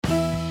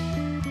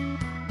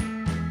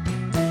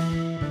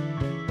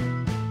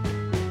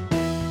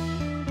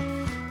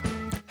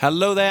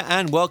Hello there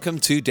and welcome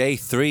to day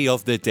 3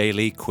 of the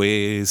daily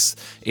quiz.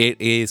 It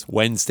is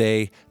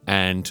Wednesday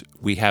and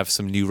we have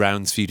some new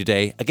rounds for you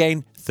today.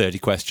 Again, 30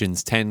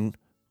 questions, 10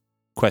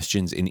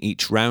 questions in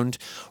each round.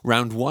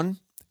 Round 1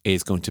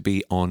 is going to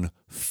be on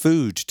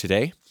food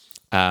today.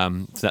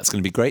 So that's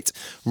going to be great.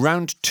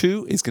 Round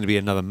 2 is going to be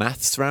another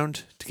maths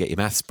round to get your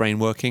maths brain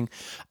working.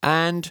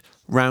 And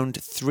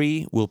round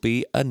 3 will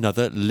be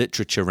another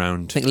literature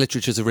round. I think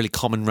literature is a really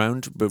common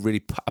round, but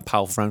really a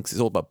powerful round because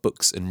it's all about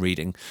books and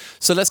reading.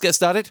 So let's get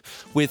started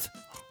with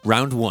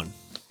round 1.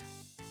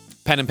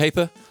 Pen and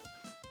paper.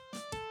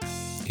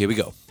 Here we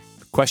go.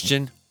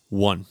 Question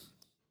 1.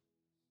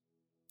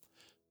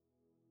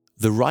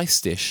 The rice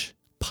dish,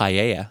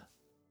 paella,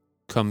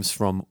 comes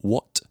from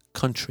what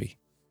country?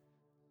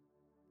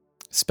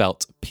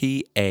 Spelt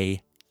P-A-E-L-L-A,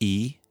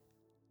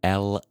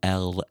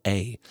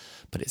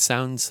 but it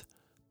sounds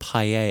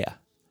paella.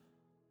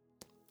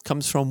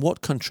 Comes from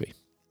what country?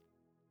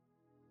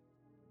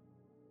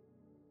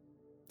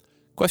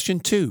 Question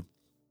 2.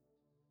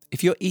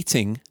 If you're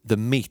eating the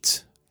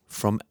meat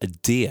from a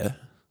deer,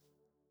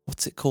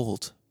 what's it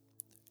called?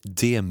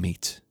 Deer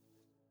meat.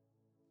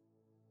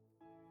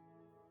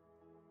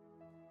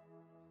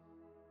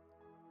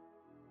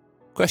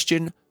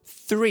 Question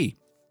 3.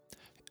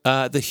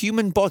 The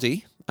human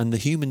body and the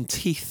human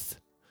teeth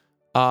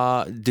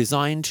are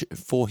designed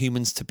for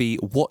humans to be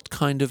what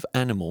kind of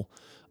animal?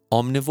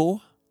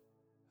 Omnivore,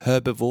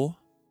 herbivore,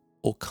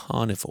 or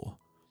carnivore?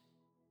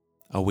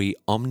 Are we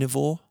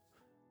omnivore,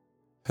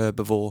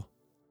 herbivore,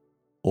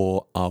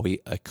 or are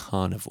we a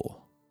carnivore?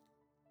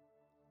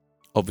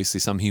 Obviously,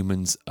 some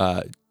humans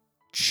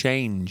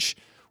change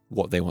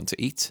what they want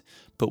to eat,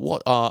 but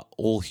what are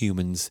all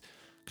humans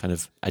kind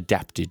of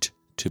adapted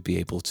to be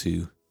able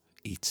to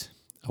eat?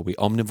 Are we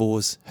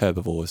omnivores,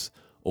 herbivores,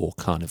 or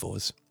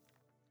carnivores?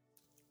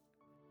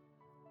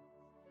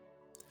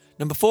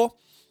 Number 4,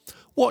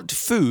 what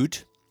food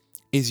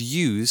is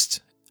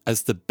used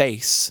as the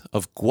base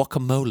of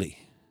guacamole?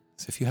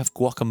 So if you have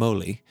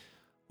guacamole,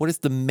 what is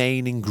the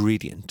main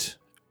ingredient?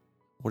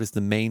 What is the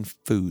main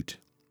food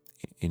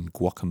in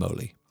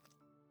guacamole?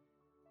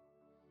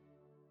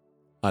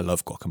 I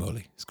love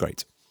guacamole. It's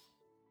great.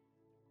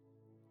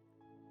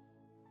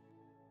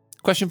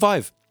 Question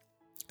 5.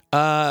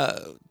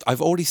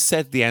 I've already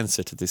said the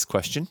answer to this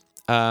question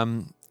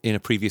in a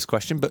previous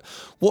question, but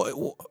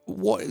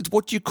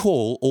what do you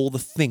call all the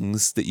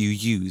things that you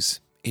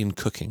use in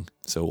cooking?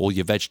 So all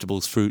your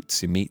vegetables,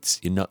 fruits, your meats,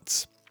 your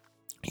nuts,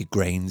 your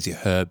grains, your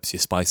herbs, your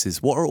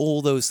spices. What are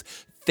all those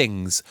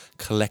things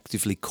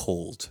collectively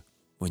called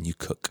when you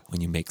cook,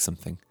 when you make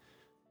something?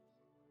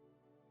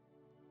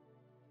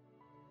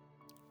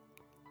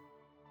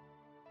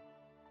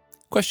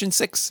 Question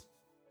 6.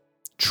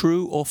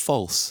 True or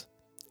false?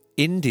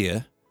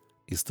 India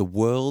is the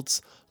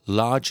world's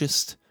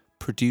largest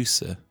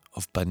producer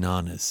of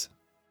bananas.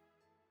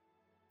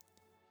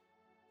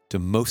 Do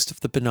most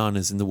of the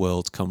bananas in the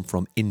world come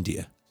from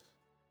India?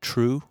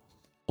 True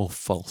or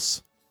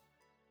false?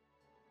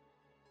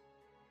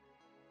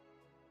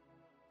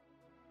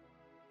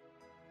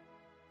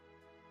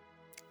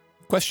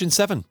 Question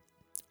 7.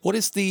 What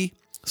is the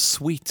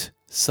sweet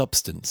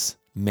substance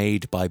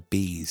made by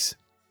bees?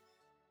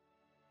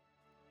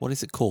 What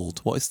is it called?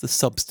 What is the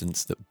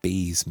substance that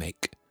bees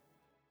make?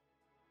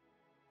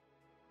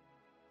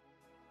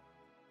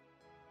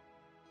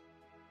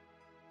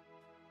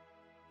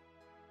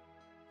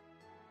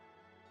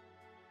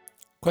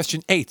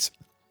 Question 8.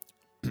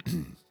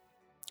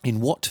 In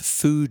what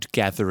food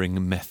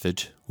gathering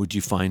method would you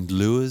find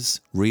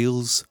lures,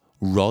 reels,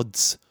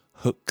 rods,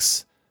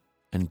 hooks,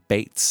 and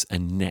baits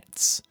and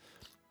nets?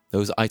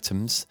 Those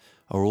items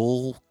are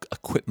all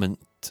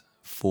equipment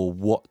for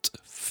what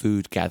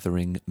food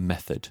gathering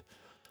method?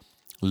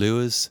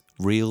 Lures,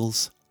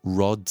 reels,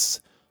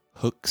 rods,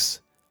 hooks,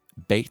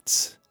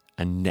 baits,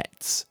 and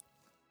nets.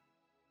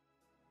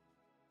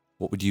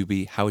 How would you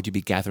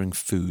be gathering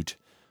food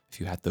if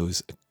you had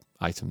those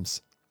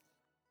items?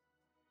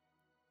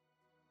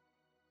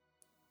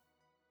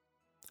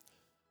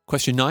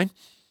 Question 9.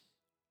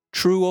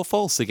 True or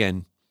false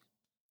again?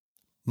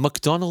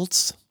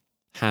 McDonald's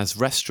has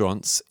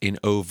restaurants in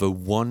over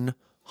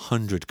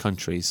 100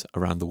 countries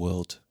around the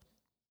world.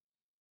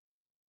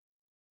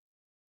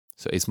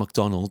 So is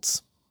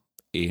McDonald's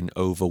in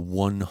over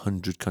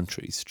 100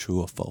 countries?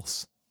 True or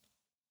false?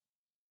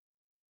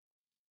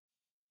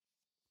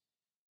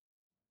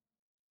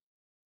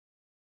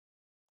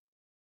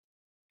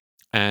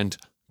 And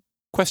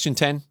question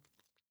 10.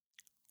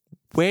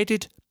 Where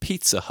did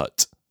Pizza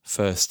Hut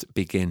first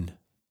begin?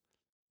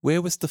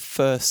 Where was the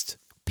first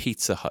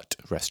Pizza Hut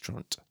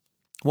restaurant?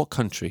 What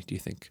country do you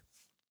think?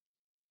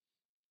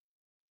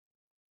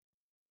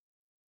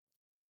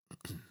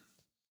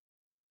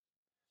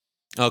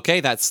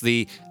 Okay, that's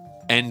the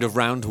end of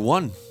round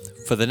 1.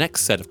 For the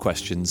next set of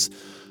questions,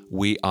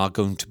 we are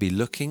going to be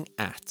looking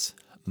at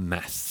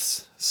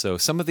maths. So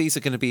some of these are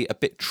going to be a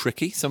bit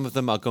tricky. Some of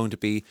them are going to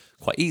be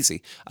quite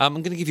easy. I'm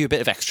going to give you a bit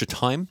of extra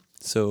time.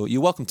 So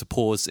you're welcome to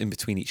pause in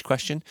between each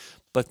question,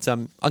 but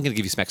I'm going to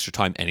give you some extra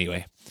time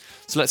anyway.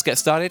 So let's get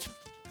started.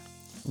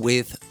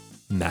 with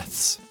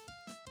maths.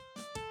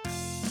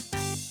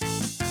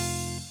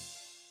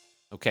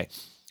 Okay,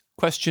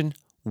 question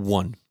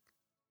 1.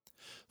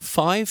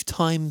 5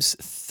 times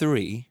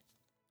 3,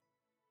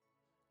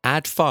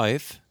 add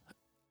 5,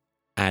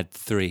 add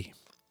 3.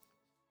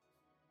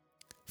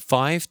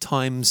 5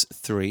 times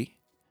 3,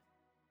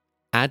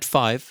 add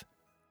 5,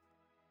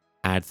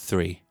 add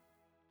 3.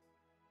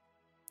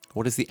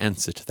 What is the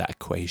answer to that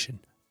equation?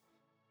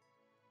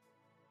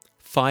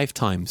 5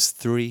 times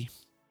 3,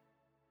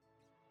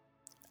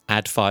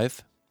 add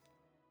 5,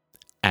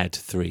 add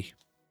 3.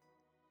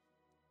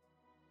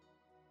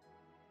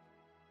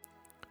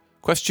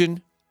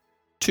 Question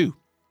 2.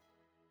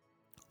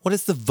 What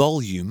is the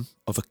volume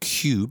of a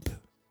cube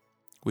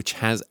which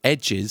has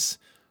edges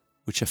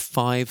which are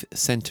 5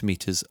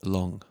 centimeters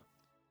long?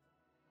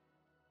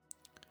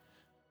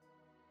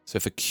 So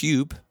if a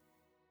cube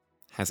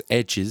has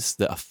edges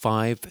that are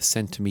 5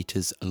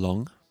 centimeters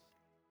long,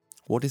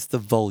 what is the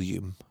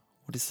volume?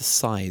 What is the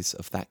size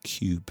of that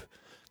cube?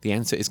 The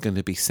answer is going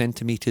to be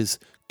centimeters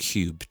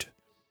cubed.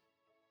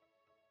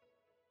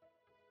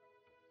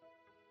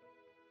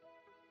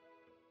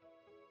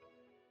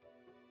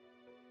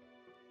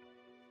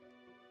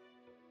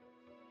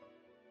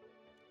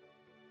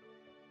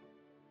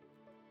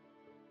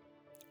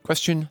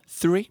 Question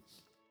 3.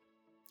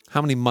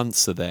 How many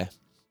months are there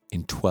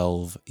in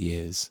 12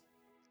 years?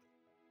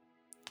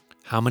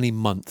 How many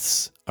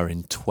months are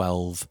in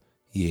 12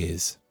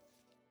 years?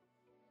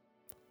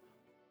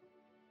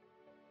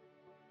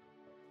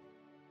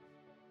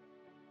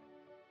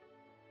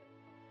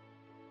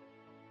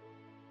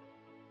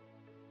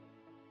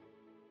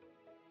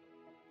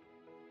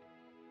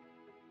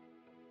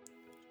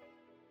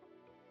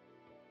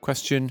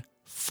 Question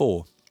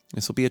 4.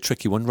 This will be a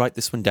tricky one. Write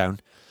this one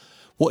down.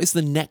 What is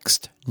the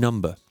next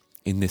number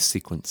in this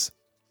sequence?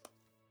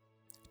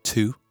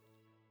 2,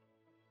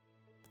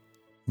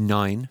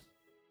 9,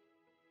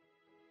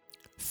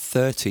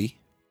 30,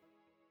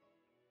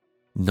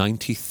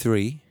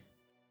 93.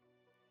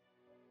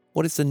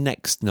 What is the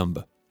next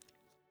number?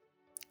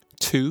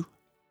 2,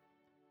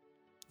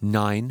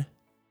 9,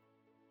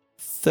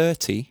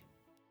 30,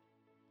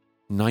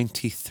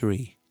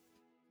 93.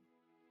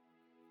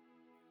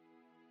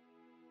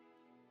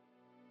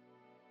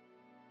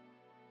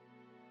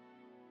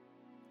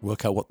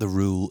 Work out what the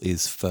rule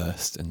is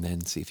first and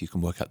then see if you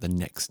can work out the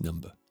next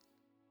number.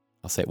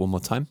 I'll say it one more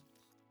time.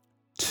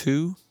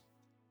 2,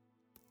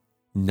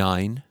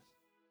 9,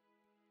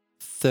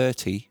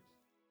 30,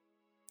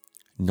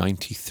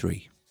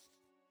 93.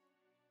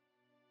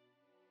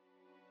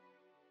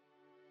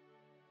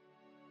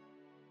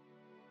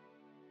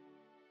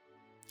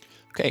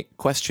 Okay,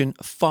 question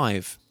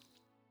 5.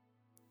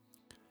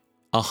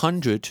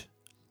 100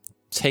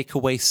 take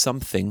away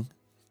something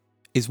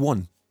is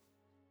 1.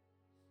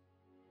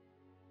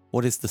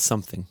 What is the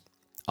something?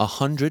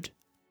 100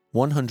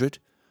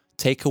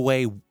 take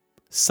away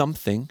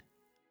something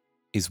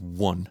is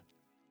 1.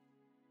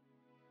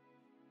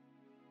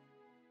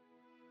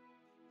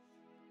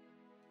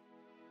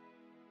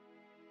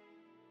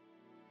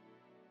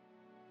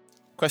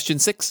 Question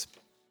 6.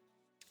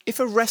 If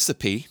a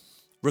recipe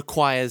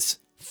requires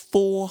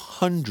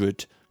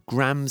 400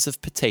 grams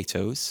of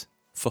potatoes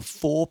for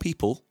 4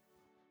 people,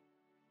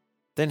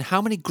 then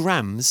how many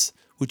grams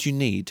would you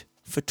need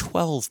for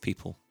 12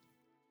 people?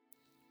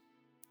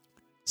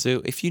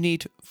 So if you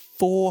need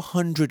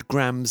 400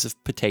 grams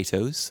of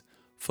potatoes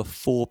for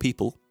 4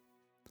 people,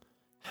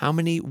 how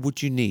many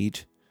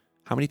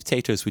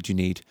potatoes would you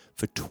need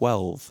for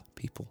 12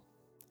 people?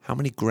 How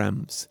many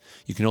grams?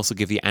 You can also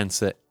give the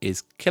answer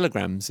is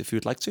kilograms if you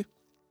would like to.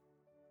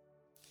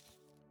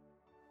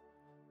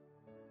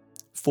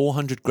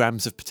 400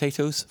 grams of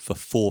potatoes for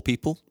 4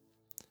 people.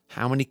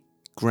 How many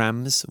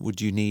grams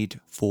would you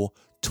need for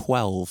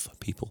 12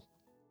 people?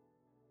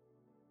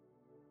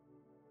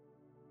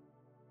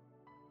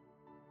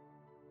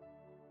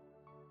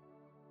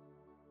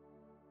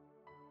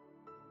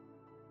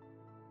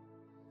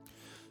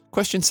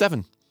 Question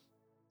 7.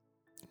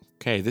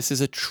 Okay, this is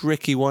a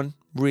tricky one,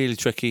 really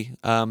tricky.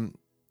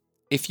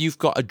 If you've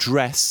got a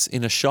dress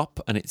in a shop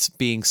and it's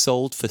being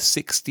sold for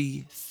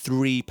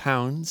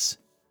 £63,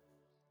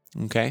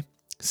 okay,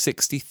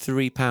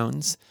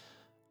 £63,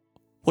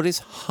 what is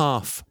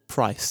half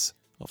price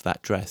of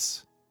that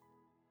dress?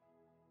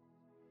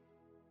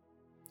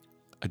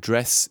 A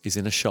dress is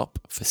in a shop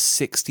for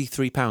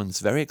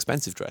 £63, very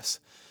expensive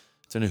dress.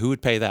 Don't know who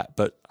would pay that,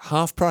 but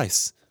half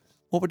price.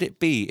 What would it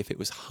be if it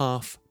was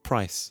half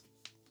price?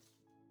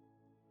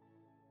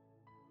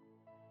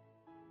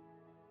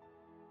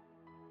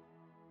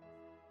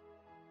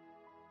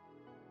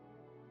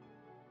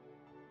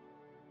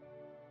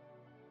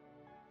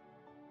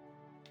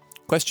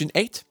 Question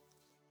 8.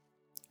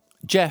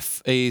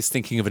 Jeff is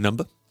thinking of a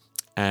number,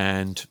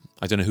 and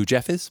I don't know who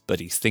Jeff is, but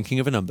he's thinking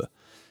of a number.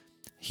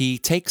 He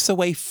takes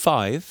away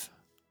 5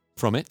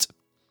 from it,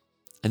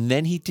 and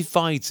then he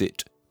divides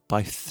it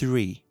by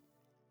 3.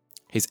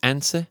 His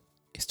answer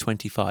is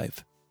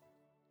 25.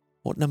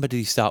 What number did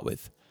he start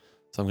with?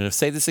 So I'm going to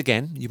say this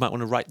again. You might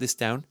want to write this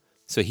down.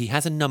 So he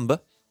has a number,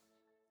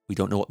 We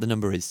don't know what the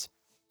number is.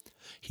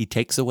 He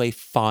takes away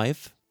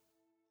 5,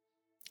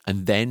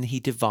 and then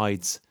he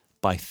divides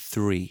by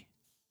 3.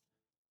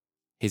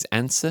 His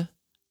answer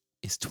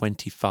is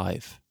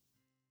 25.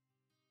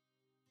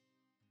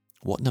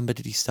 What number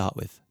did he start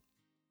with?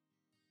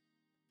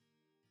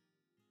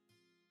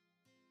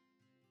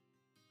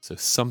 So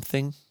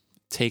something,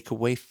 take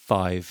away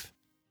 5,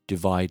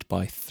 divide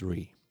by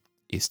 3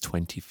 is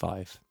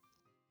 25.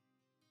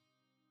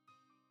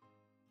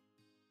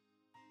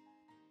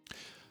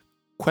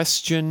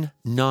 Question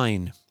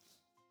 9.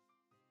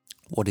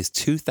 What is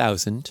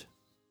 2,000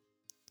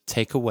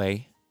 take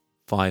away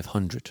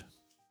 500?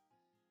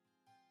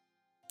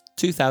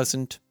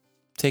 2,000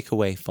 take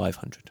away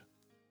 500.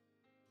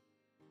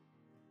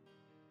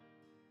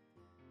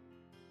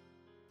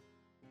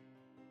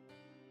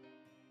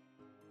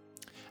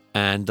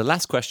 And the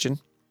last question,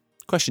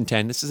 question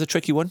 10. This is a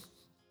tricky one.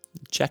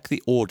 Check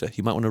the order.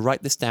 You might want to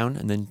write this down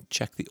and then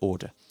check the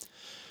order.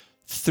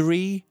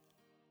 3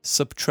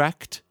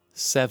 subtract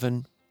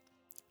 7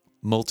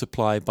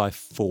 multiply by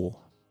 4.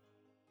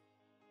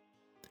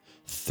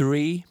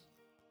 3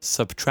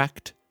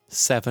 subtract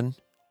 7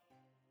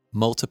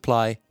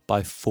 multiply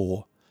by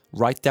 4.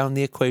 Write down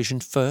the equation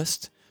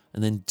first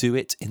and then do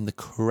it in the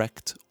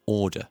correct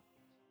order.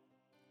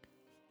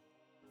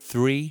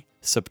 3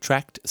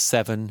 subtract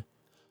 7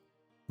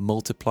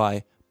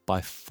 multiply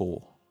by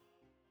 4.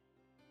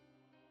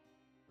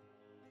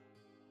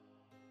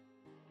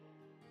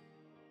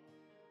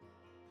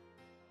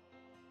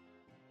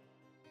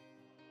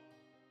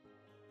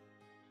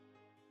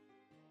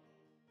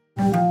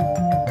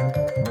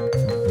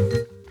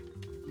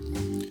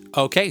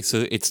 Okay,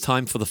 so it's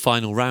time for the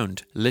final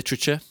round.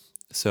 Literature.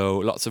 So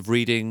lots of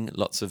reading,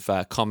 lots of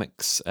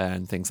comics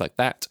and things like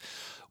that.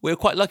 We're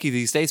quite lucky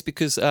these days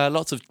because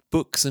lots of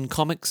books and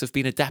comics have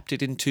been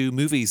adapted into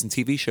movies and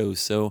TV shows.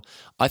 So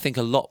I think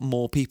a lot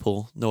more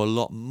people know a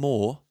lot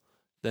more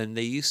than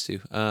they used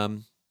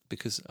to.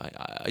 Because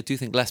I do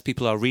think less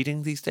people are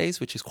reading these days,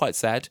 which is quite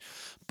sad.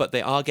 But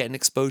they are getting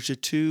exposure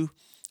to,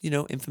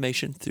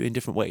 information in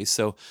different ways.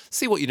 So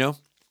see what you know.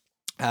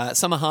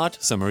 Some are hard,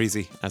 some are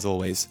easy, as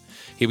always.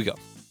 Here we go.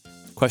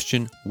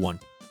 Question 1.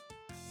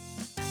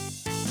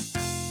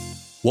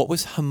 What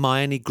was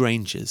Hermione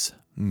Granger's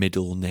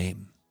middle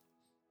name?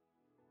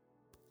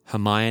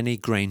 Hermione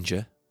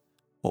Granger.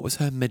 What was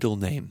her middle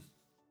name?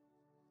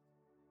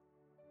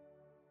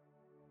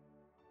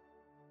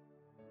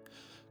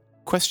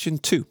 Question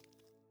 2.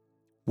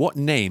 What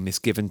name is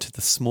given to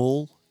the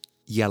small,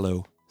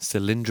 yellow,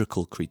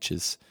 cylindrical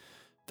creatures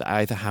that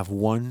either have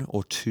 1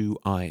 or 2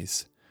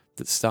 eyes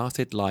that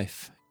started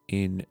life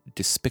in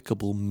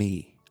Despicable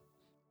Me?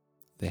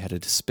 They had a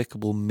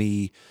Despicable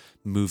Me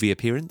movie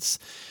appearance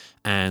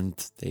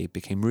and they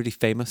became really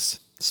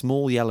famous.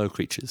 Small yellow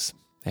creatures.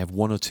 They have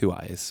 1 or 2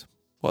 eyes.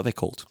 What are they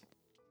called?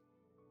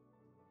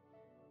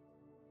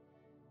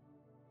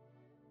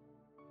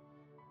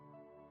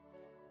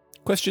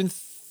 Question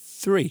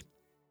 3.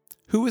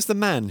 Who was the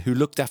man who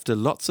looked after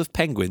lots of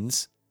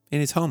penguins in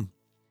his home?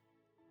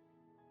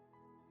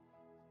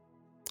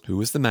 Who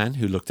was the man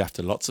who looked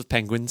after lots of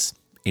penguins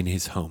in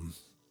his home?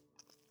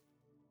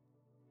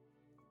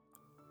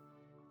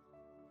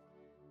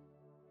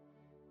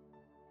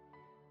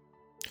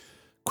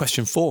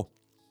 Question 4.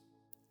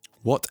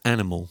 What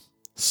animal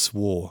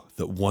swore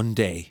that one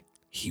day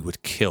he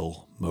would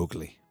kill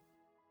Mowgli?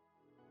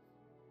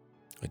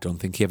 I don't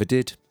think he ever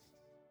did,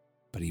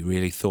 but he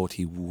really thought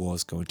he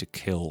was going to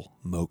kill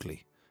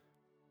Mowgli.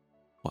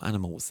 What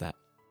animal was that?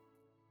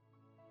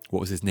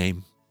 What was his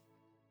name?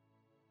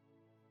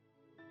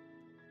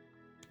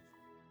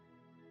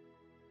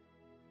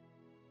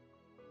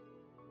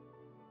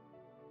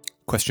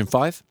 Question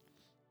 5.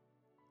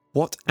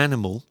 What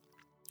animal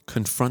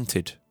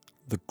confronted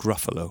the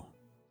Gruffalo?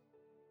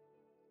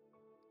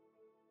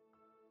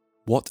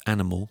 What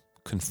animal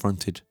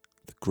confronted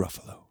the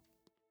Gruffalo?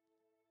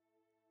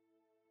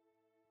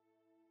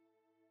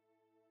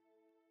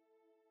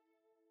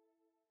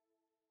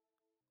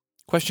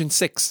 Question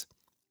 6.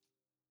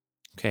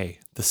 Okay,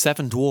 the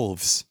 7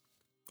 dwarves.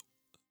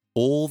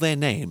 All their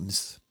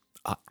names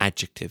are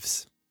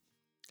adjectives,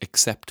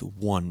 except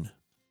one.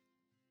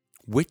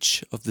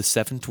 Which of the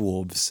 7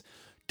 dwarves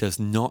does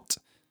not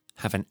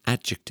have an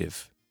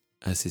adjective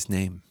as his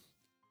name?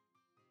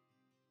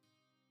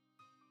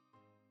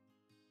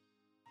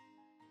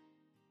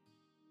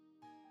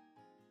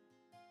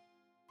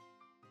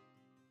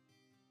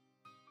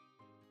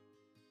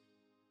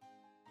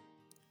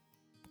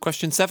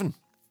 Question 7.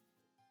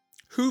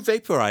 Who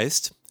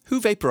vaporized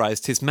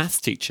his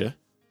math teacher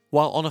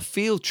while on a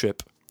field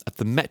trip at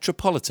the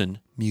Metropolitan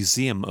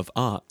Museum of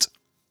Art?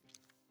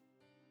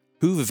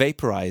 Who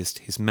vaporized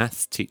his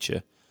math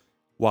teacher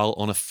while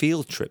on a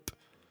field trip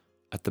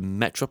at the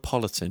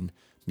Metropolitan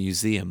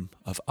Museum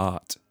of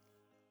Art?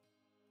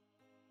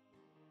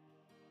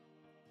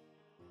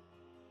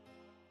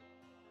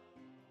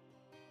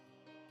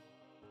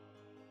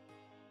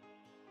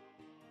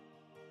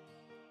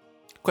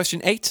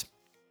 Question 8.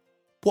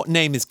 What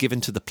name is given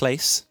to the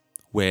place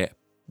where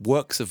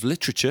works of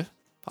literature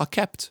are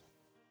kept?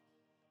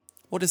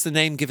 What is the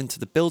name given to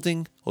the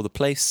building or the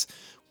place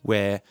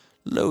where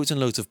loads and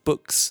loads of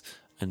books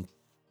and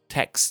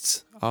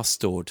texts are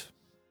stored?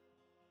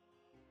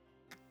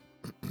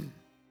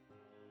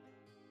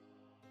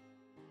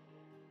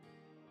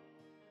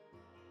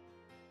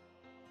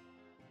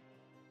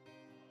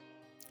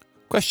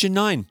 Question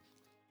 9.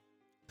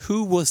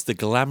 Who was the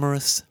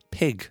glamorous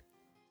pig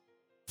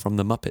from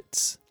the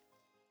Muppets?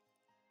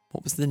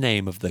 What was the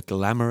name of the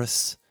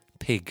glamorous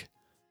pig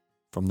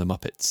from the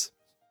Muppets?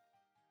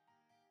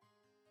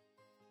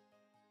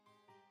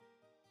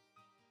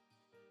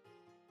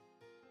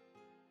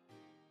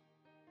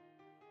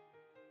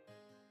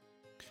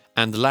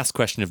 And the last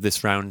question of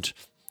this round.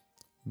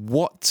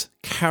 What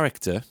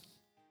character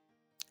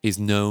is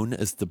known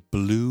as the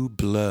Blue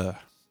Blur?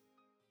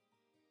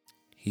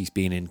 He's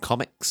been in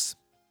comics,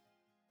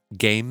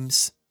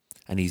 games,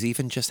 and he's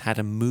even just had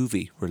a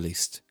movie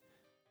released.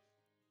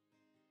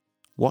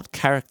 What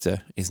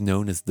character is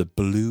known as the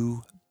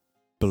Blue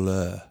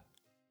Blur?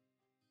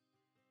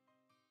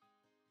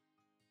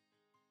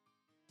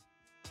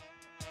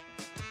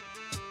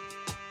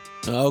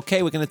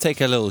 Okay, we're going to take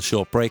a little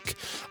short break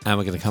and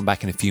we're going to come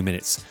back in a few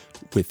minutes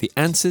with the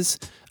answers.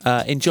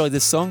 Enjoy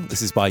this song.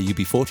 This is by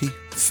UB40,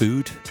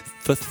 Food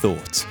for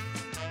Thought.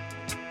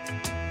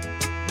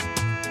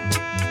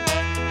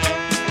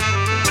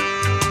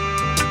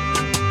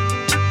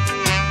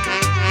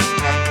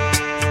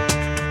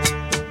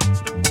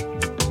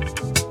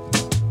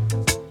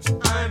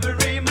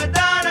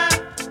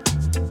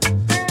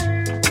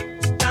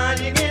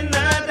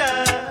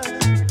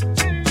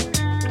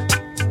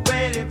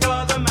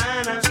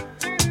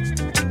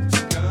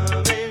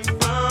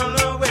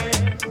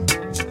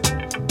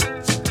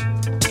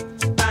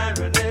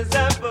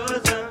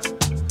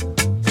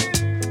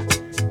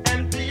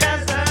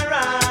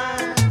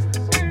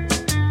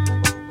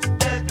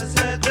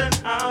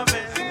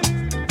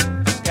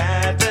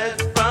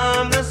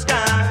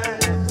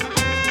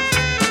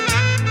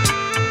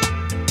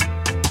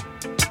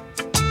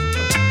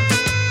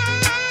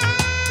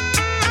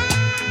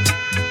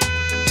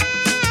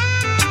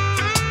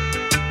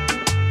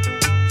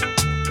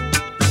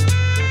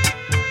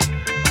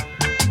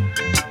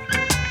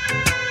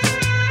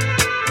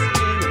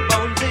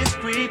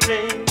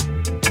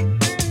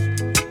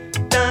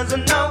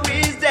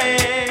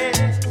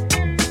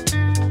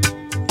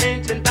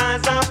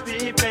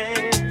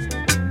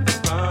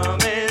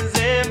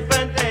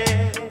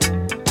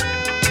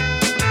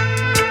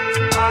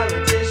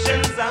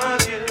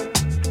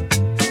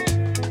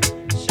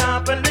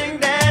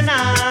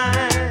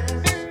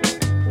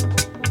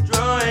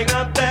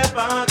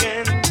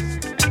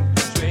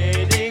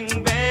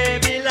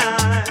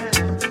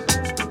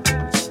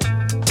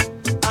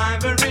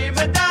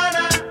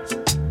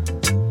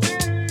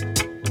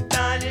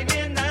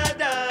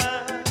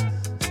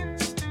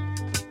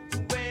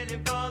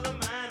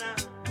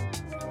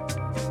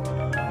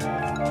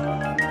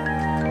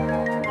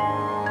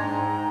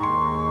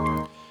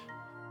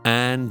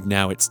 And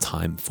now it's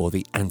time for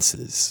the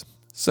answers.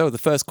 So the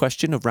first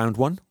question of round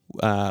 1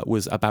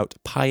 was about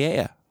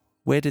paella.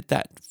 Where did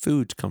that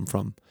food come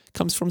from? It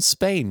comes from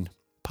Spain,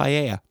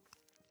 paella.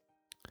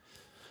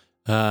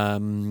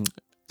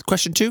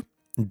 Question 2.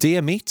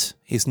 Deer meat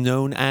is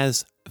known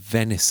as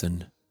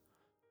venison.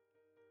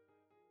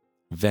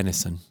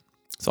 Venison.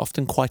 It's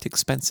often quite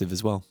expensive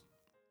as well.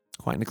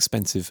 Quite an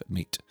expensive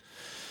meat.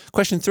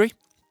 Question 3.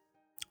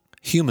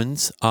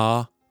 Humans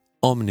are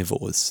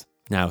omnivores.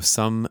 Now,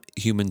 some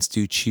humans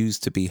do choose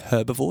to be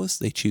herbivores.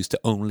 They choose to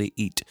only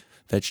eat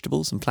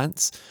vegetables and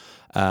plants,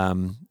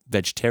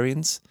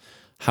 vegetarians.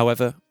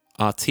 However,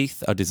 our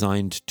teeth are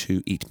designed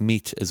to eat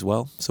meat as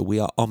well. So we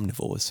are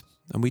omnivores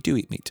and we do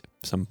eat meat,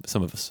 some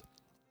of us.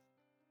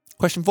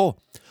 Question 4.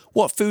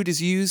 What food is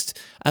used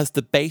as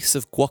the base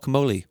of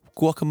guacamole?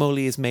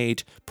 Guacamole is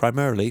made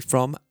primarily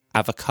from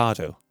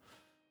avocado.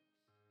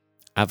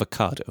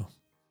 Avocado.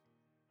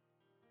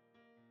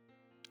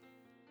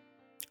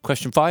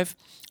 Question 5.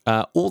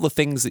 All the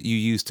things that you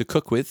use to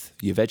cook with,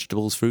 your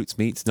vegetables, fruits,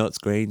 meats, nuts,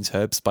 grains,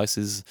 herbs,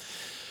 spices,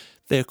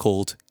 they're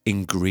called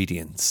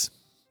ingredients.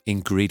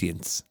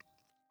 Ingredients.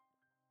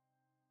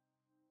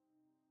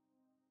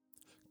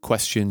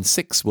 Question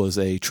 6 was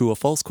a true or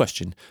false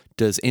question.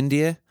 Does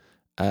India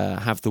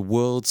have the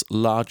world's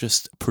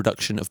largest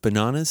production of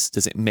bananas?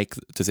 Does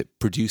it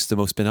produce the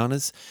most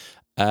bananas?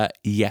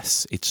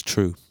 Yes, it's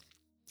true.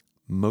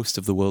 Most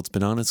of the world's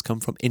bananas come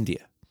from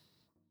India.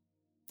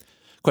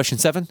 Question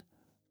 7.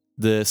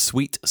 The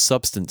sweet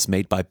substance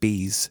made by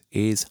bees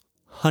is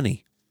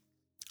honey.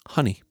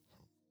 Honey.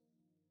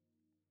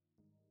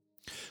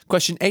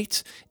 Question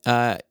 8.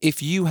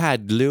 If you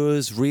had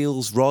lures,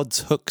 reels,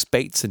 rods, hooks,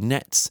 baits, and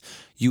nets,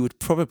 you would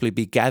probably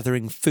be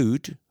gathering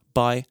food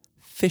by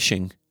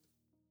fishing.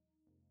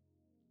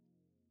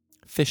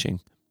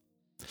 Fishing.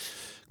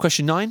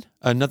 Question 9.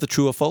 Another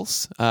true or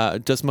false.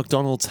 Does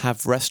McDonald's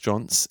have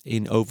restaurants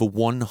in over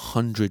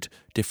 100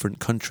 different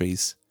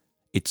countries?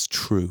 It's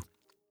true.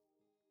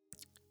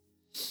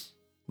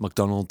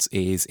 McDonald's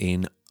is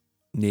in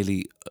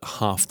nearly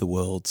half the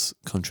world's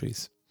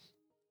countries.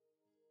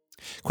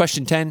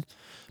 Question 10.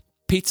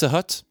 Pizza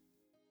Hut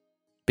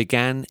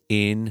began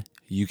in,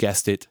 you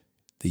guessed it,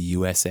 the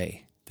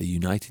USA, the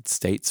United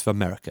States of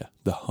America,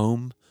 the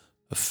home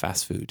of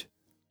fast food.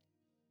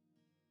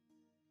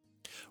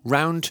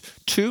 Round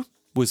 2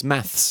 was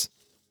maths.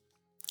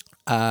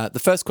 The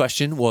first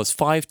question was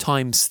 5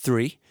 times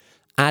 3,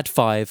 add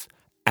 5,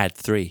 add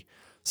 3.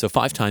 So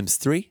 5 times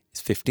 3 is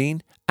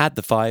 15, add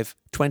the 5,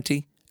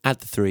 20, add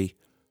the 3,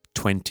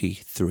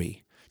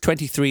 23.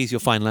 23 is your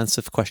final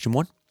answer for question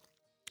 1.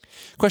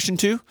 Question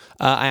 2,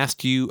 I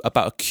asked you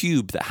about a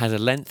cube that had a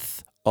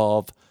length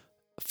of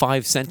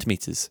 5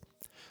 centimeters.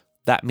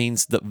 That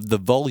means that the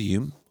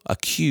volume, a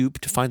cube,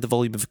 to find the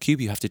volume of a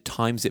cube, you have to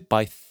times it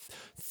by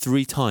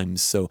 3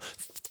 times. So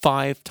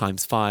 5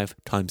 times 5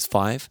 times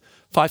 5.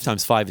 5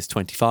 times 5 is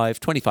 25.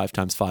 25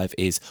 times 5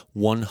 is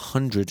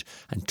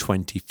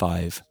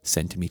 125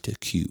 centimeter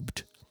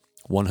cubed.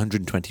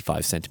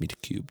 125 centimeter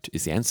cubed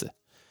is the answer.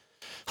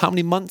 How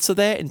many months are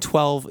there in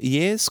 12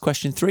 years?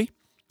 Question 3.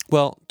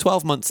 Well,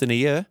 12 months in a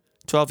year.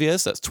 12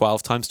 years, that's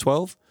 12 times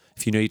 12.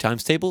 If you know your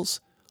times tables,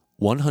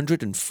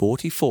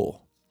 144.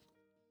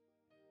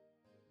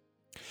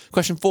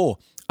 Question 4.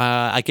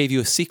 I gave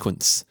you a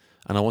sequence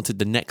and I wanted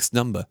the next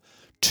number.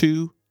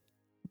 2,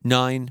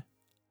 9,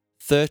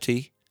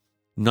 30,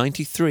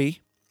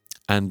 93,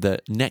 and the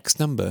next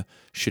number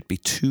should be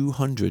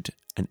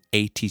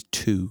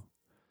 282.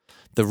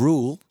 The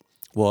rule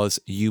was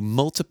you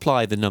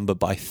multiply the number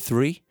by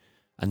 3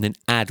 and then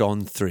add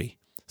on 3.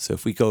 So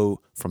if we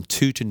go from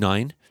 2 to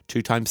 9,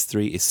 2 times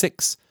 3 is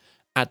 6,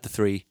 add the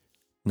 3,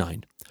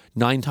 9.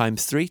 9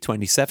 times 3,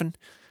 27,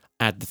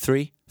 add the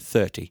 3,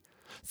 30.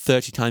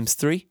 30 times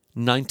 3,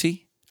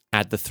 90,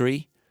 add the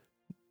 3,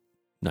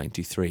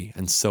 93,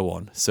 and so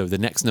on. So the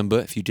next number,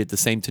 if you did the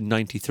same to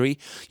 93,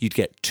 you'd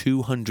get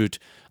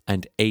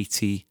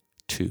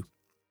 282.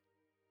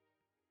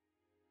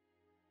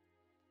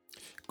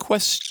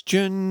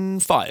 Question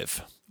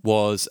 5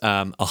 was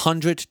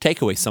 100,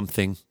 take away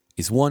something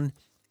is 1.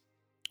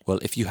 Well,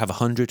 if you have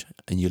 100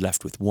 and you're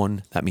left with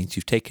 1, that means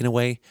you've taken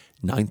away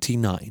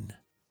 99.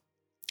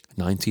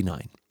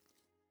 99.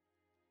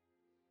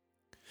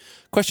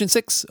 Question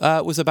 6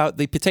 was about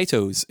the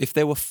potatoes. If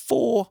there were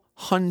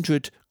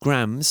 400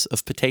 grams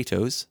of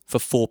potatoes for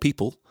 4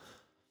 people,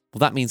 well,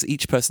 that means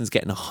each person's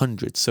getting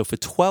 100. So for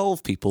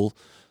 12 people,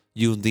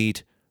 you'll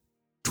need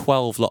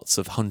 12 lots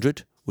of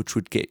 100, which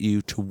would get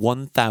you to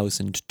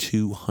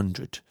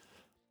 1,200.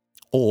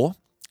 Or,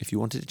 if you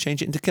wanted to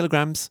change it into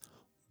kilograms,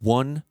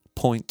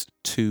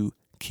 1.2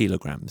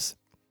 kilograms.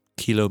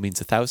 Kilo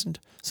means 1,000,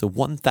 so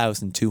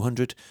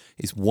 1,200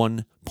 is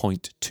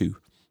 1.2.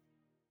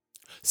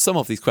 Some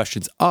of these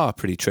questions are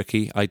pretty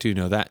tricky, I do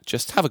know that.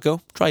 Just have a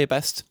go, try your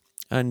best,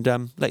 and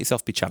let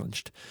yourself be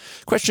challenged.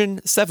 Question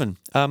 7.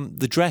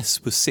 The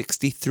dress was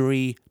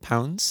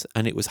 £63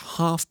 and it was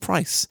half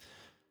price.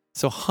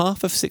 So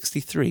half of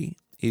 63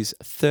 is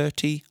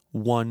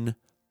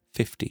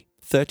 31.50.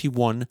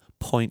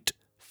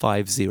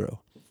 31.50.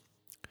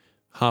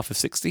 Half of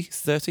 60 is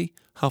 30.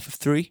 Half of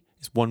 3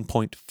 is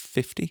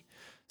 1.50.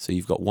 So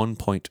you've got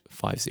 1.50.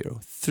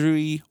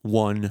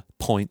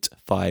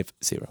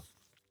 31.50.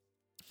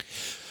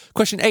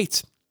 Question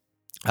 8.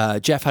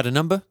 Jeff had a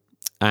number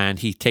and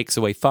he takes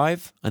away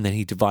 5 and then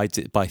he divides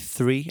it by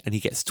 3 and he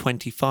gets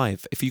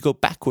 25. If you go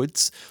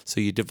backwards, so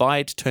you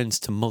divide turns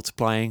to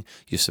multiplying,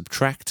 you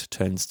subtract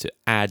turns to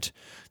add,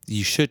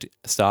 you should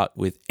start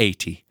with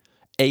 80.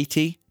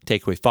 80,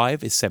 take away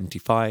 5 is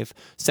 75.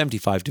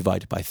 75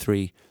 divided by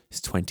 3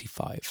 is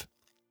 25.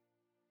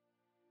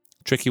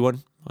 Tricky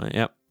one.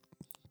 Yep.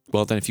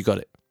 Well done if you got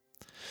it.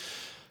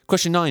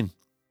 Question 9.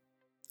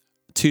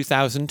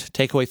 2,000,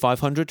 take away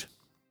 500.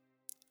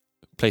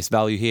 Place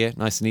value here,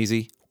 nice and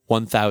easy.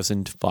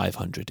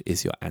 1,500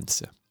 is your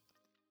answer.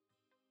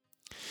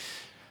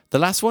 The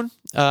last one,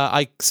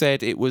 I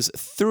said it was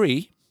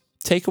 3,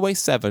 take away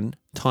 7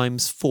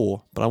 times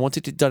 4, but I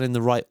wanted it done in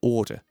the right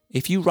order.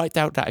 If you write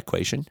out that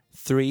equation,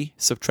 3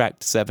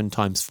 subtract 7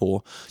 times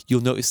 4,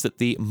 you'll notice that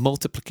the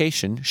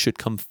multiplication should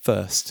come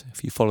first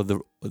if you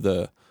follow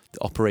the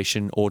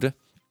operation order.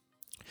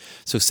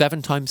 So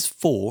 7 times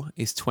 4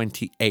 is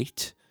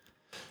 28.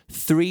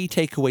 3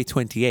 take away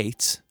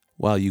 28,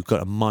 well, you've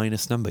got a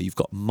minus number. You've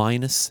got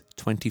minus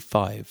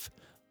 25,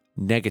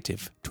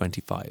 negative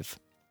 25.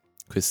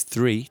 Because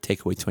 3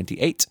 take away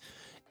 28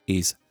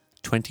 is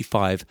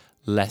 25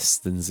 less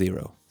than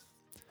 0.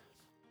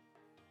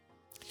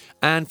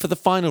 And for the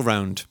final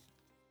round,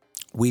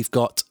 we've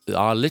got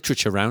our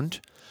literature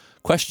round.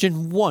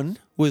 Question 1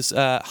 was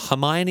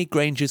Hermione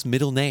Granger's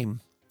middle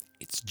name.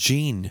 It's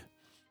Jean.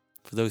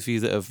 For those of you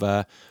that have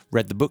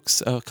read the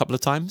books a couple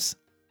of times,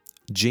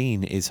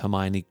 Jean is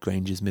Hermione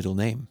Granger's middle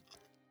name.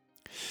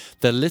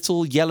 The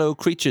little yellow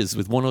creatures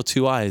with 1 or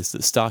 2 eyes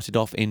that started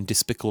off in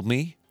Despicable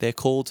Me, they're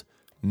called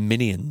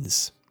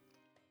Minions.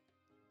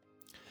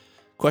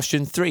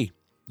 Question 3.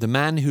 The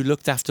man who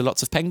looked after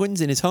lots of penguins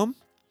in his home?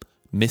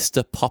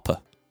 Mr.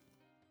 Popper.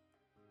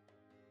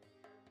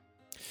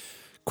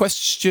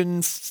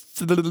 Question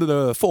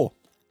 4.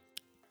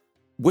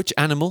 Which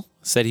animal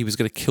said he was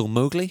going to kill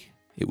Mowgli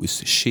It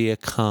was Shere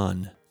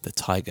Khan, the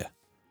tiger,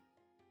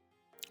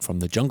 from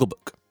the Jungle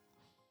Book.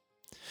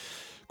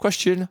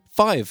 Question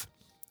 5.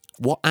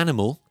 What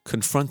animal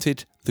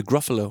confronted the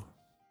Gruffalo?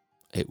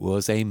 It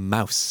was a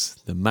mouse.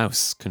 The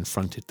mouse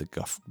confronted the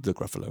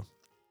Gruffalo.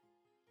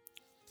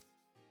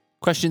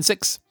 Question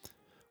 6.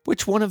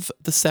 Which one of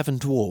the 7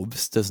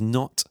 dwarves does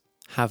not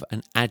have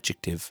an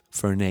adjective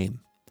for a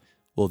name?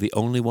 Well, the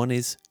only one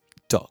is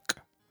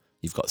Duck.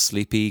 You've got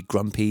Sleepy,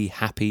 Grumpy,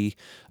 Happy,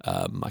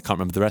 I can't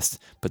remember the rest,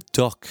 but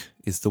Duck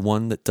is the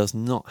one that does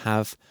not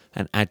have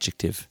an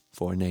adjective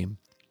for a name.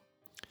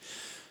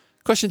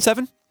 Question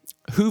 7.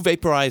 Who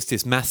vaporized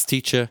his maths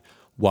teacher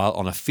while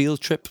on a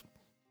field trip?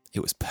 It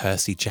was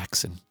Percy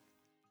Jackson.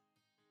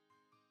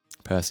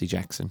 Percy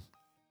Jackson.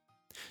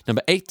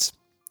 Number 8.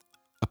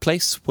 A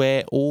place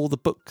where all the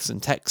books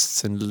and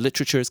texts and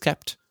literature is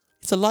kept.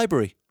 It's a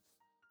library.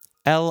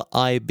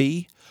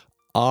 Library.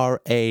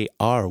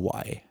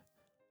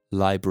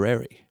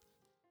 Library.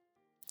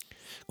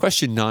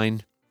 Question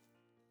 9.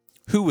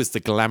 Who was the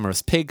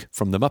glamorous pig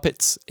from the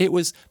Muppets? It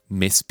was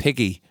Miss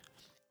Piggy.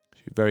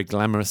 She was very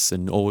glamorous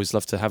and always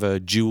loved to have her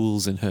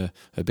jewels in her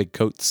big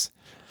coats.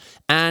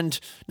 And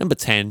number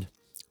 10.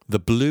 The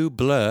blue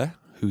blur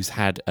who's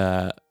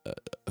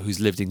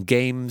lived in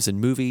games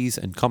and movies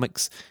and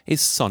comics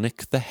is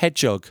Sonic the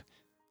Hedgehog.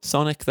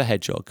 Sonic the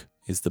Hedgehog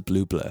is the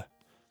blue blur.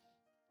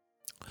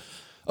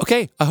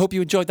 Okay, I hope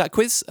you enjoyed that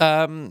quiz.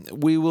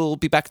 We will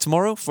be back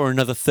tomorrow for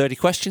another 30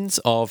 questions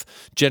of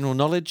general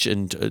knowledge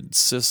and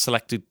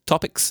selected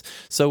topics.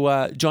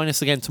 So join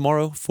us again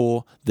tomorrow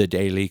for the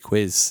daily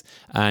quiz.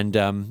 And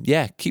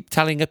keep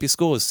tallying up your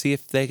scores. See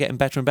if they're getting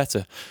better and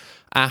better.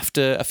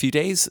 After a few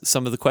days,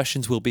 some of the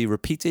questions will be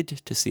repeated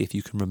to see if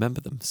you can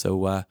remember them.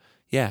 So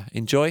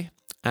enjoy,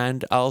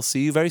 and I'll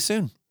see you very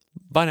soon.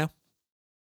 Bye now.